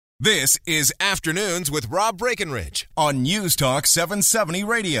This is Afternoons with Rob Breckenridge on News Talk 770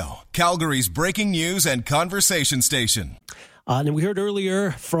 Radio, Calgary's breaking news and conversation station. And we heard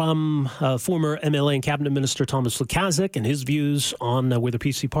earlier from former MLA and Cabinet Minister Thomas Lukaszuk and his views on where the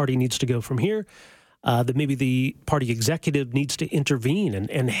PC party needs to go from here, that maybe the party executive needs to intervene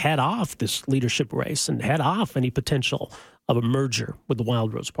and head off this leadership race and head off any potential of a merger with the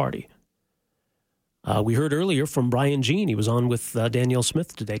Wildrose Party. We heard earlier from Brian Jean. He was on with Danielle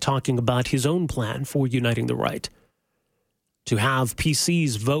Smith today talking about his own plan for uniting the right, to have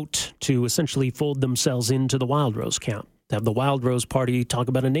PCs vote to essentially fold themselves into the Wildrose camp, to have the Wildrose Party talk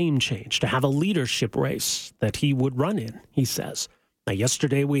about a name change, to have a leadership race that he would run in, he says. Now,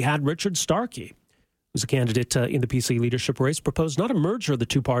 yesterday we had Richard Starkey, who's a candidate in the PC leadership race, proposed not a merger of the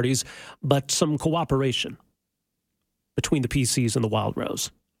two parties, but some cooperation between the PCs and the Wildrose.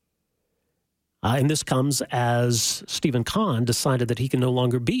 And this comes as Stephen Khan decided that he can no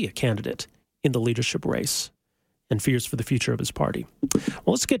longer be a candidate in the leadership race and fears for the future of his party. Well,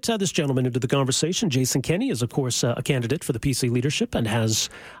 let's get this gentleman into the conversation. Jason Kenney is, of course, a candidate for the PC leadership and has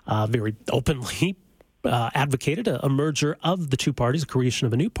very openly advocated a merger of the two parties, a creation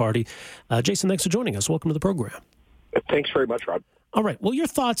of a new party. Jason, thanks for joining us. Welcome to the program. Thanks very much, Rob. All right. Well, your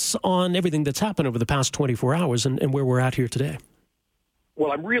thoughts on everything that's happened over the past 24 hours and where we're at here today.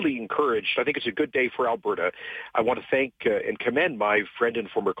 Well, I'm really encouraged. I think it's a good day for Alberta. I want to thank and commend my friend and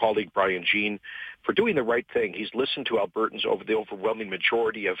former colleague, Brian Jean, for doing the right thing. He's listened to Albertans, over the overwhelming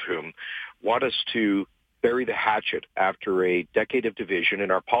majority of whom want us to bury the hatchet after a decade of division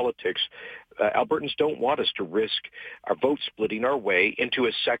in our politics. Albertans don't want us to risk our vote splitting our way into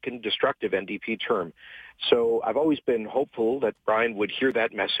a second destructive NDP term. So I've always been hopeful that Brian would hear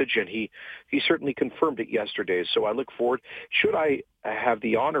that message, and he certainly confirmed it yesterday. So I look forward. Should I have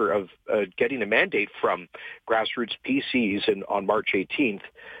the honor of getting a mandate from grassroots PCs on March 18th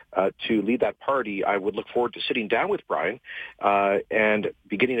to lead that party, I would look forward to sitting down with Brian and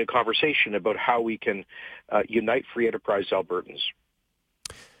beginning a conversation about how we can unite free enterprise Albertans.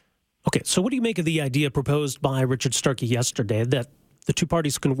 Okay, so what do you make of the idea proposed by Richard Starkey yesterday that the two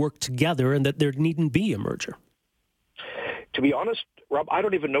parties can work together and that there needn't be a merger? To be honest, Rob, I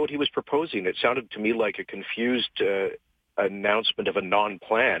don't even know what he was proposing. It sounded to me like a confused announcement of a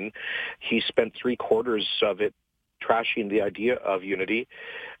non-plan. He spent 3/4 of it trashing the idea of unity.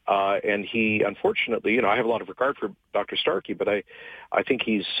 And he, unfortunately, I have a lot of regard for Dr. Starkey, but I think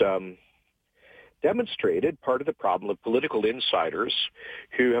he's demonstrated part of the problem of political insiders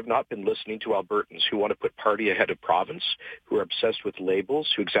who have not been listening to Albertans, who want to put party ahead of province, who are obsessed with labels,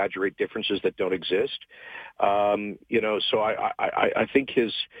 who exaggerate differences that don't exist. So I think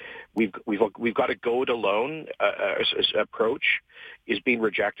we've got a go it alone approach is being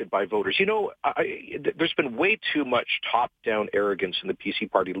rejected by voters. There's been way too much top-down arrogance in the PC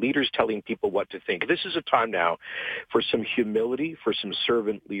party, leaders telling people what to think. This is a time now for some humility, for some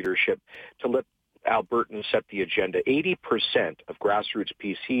servant leadership, to let Albertans set the agenda. 80% of grassroots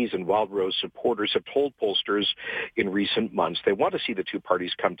PCs and Wildrose supporters have told pollsters in recent months they want to see the two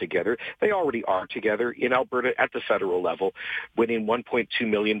parties come together. They already are together in Alberta at the federal level, winning 1.2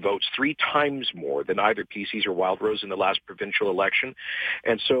 million votes, 3 times more than either PCs or Wildrose in the last provincial election.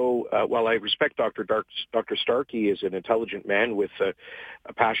 And so while I respect Dr. Starkey as an intelligent man with a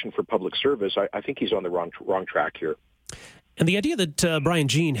passion for public service, I think he's on the wrong track here. And the idea that Brian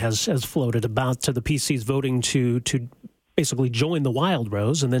Jean has floated about the PCs voting to basically join the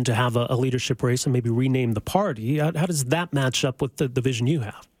Wildrose and then to have a leadership race and maybe rename the party, how does that match up with the vision you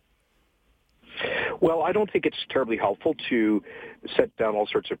have? Well, I don't think it's terribly helpful to set down all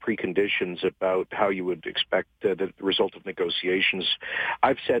sorts of preconditions about how you would expect the result of negotiations.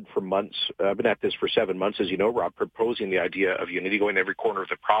 I've said for months, I've been at this for 7 months, as you know, Rob, proposing the idea of unity, going every corner of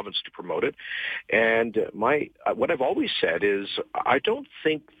the province to promote it. And what I've always said is I don't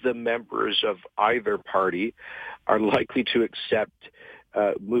think the members of either party are likely to accept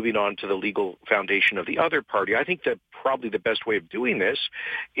moving on to the legal foundation of the other party. I think that probably the best way of doing this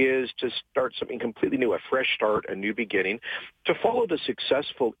is to start something completely new, a fresh start, a new beginning, to follow the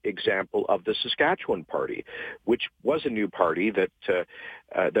successful example of the Saskatchewan Party, which was a new party that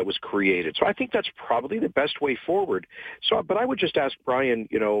was created. So I think that's probably the best way forward. But I would just ask Brian,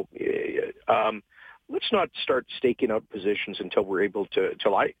 let's not start staking out positions until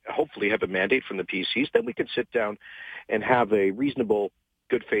I hopefully have a mandate from the PCs. Then we can sit down and have a reasonable,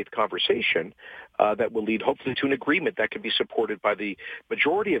 good faith conversation that will lead hopefully to an agreement that can be supported by the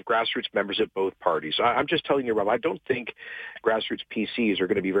majority of grassroots members at both parties. I'm just telling you, Rob, I don't think grassroots PCs are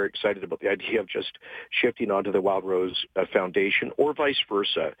going to be very excited about the idea of just shifting onto the Wildrose Foundation or vice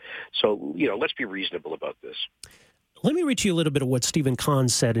versa. So, let's be reasonable about this. Let me read to you a little bit of what Stephen Kahn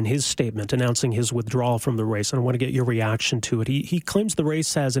said in his statement announcing his withdrawal from the race, and I want to get your reaction to it. He claims the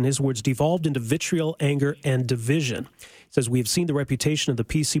race has, in his words, devolved into vitriol, anger, and division. He says, "We have seen the reputation of the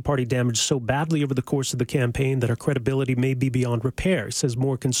PC party damaged so badly over the course of the campaign that our credibility may be beyond repair." He says,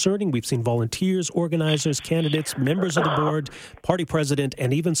 "More concerning, we've seen volunteers, organizers, candidates, members of the board, party president,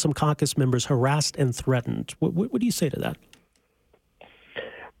 and even some caucus members harassed and threatened." What do you say to that?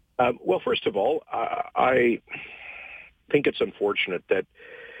 Well, first of all, I think it's unfortunate that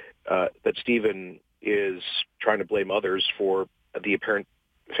Stephen is trying to blame others for the apparent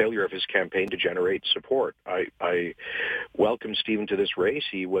failure of his campaign to generate support. I welcome Stephen to this race.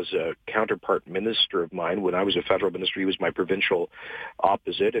 He was a counterpart minister of mine. When I was a federal minister, he was my provincial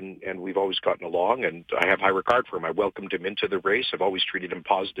opposite, and we've always gotten along, and I have high regard for him. I welcomed him into the race. I've always treated him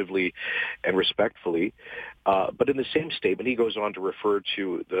positively and respectfully. But in the same statement, he goes on to refer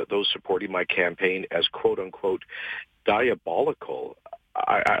to those supporting my campaign as quote-unquote diabolical.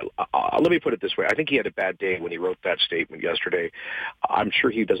 Let me put it this way. I think he had a bad day when he wrote that statement yesterday. I'm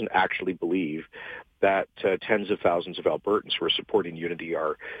sure he doesn't actually believe that tens of thousands of Albertans who are supporting Unity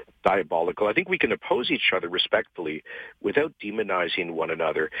are diabolical. I think we can oppose each other respectfully without demonizing one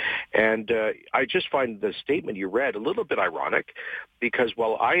another. And I just find the statement you read a little bit ironic, because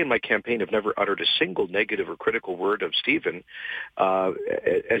while I in my campaign have never uttered a single negative or critical word of Stephen,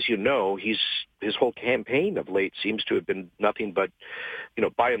 as you know, his whole campaign of late seems to have been nothing but,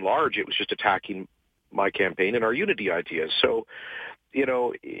 by and large, it was just attacking my campaign and our Unity ideas. So,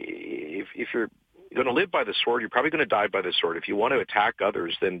 if you're going to live by the sword, you're probably going to die by the sword. If you want to attack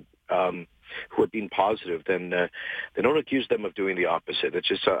others, then who are being positive, then don't accuse them of doing the opposite. It's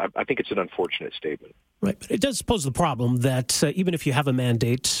just, I think it's an unfortunate statement. Right, but it does pose the problem that even if you have a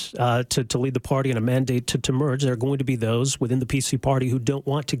mandate to lead the party and a mandate to merge, there are going to be those within the PC party who don't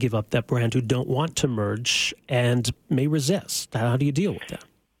want to give up that brand, who don't want to merge, and may resist. How do you deal with that?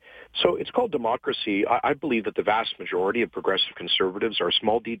 So it's called democracy. I believe that the vast majority of progressive conservatives are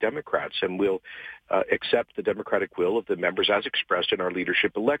small d Democrats and will accept the democratic will of the members as expressed in our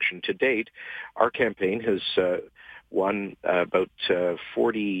leadership election. To date, our campaign has won about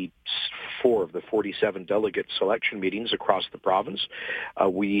 44 of the 47 delegate selection meetings across the province.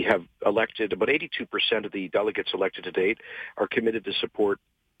 We have elected about 82% of the delegates elected to date are committed to support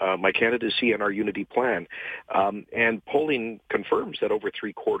my candidacy and our Unity plan. And polling confirms that over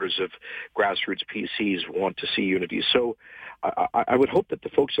 3/4 of grassroots PCs want to see Unity. So I would hope that the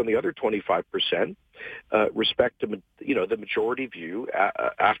folks on the other 25% respect the majority view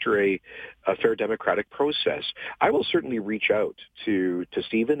after a fair democratic process. I will certainly reach out to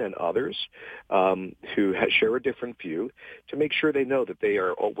Stephen and others who share a different view to make sure they know that they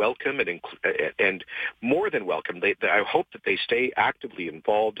are all welcome and more than welcome. I hope that they stay actively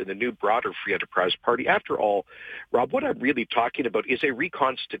involved in the new broader Free Enterprise Party. After all, Rob, what I'm really talking about is a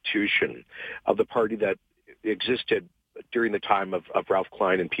reconstitution of the party that existed during the time of Ralph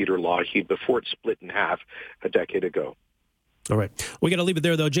Klein and Peter Lougheed before it split in half a decade ago. All right. We got to leave it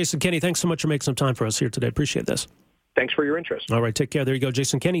there, though. Jason Kenney, thanks so much for making some time for us here today. Appreciate this. Thanks for your interest. All right, take care. There you go.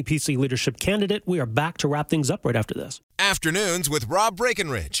 Jason Kenney, PC leadership candidate. We are back to wrap things up right after this. Afternoons with Rob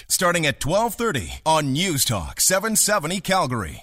Breckenridge, starting at 12:30 on News Talk 770 Calgary.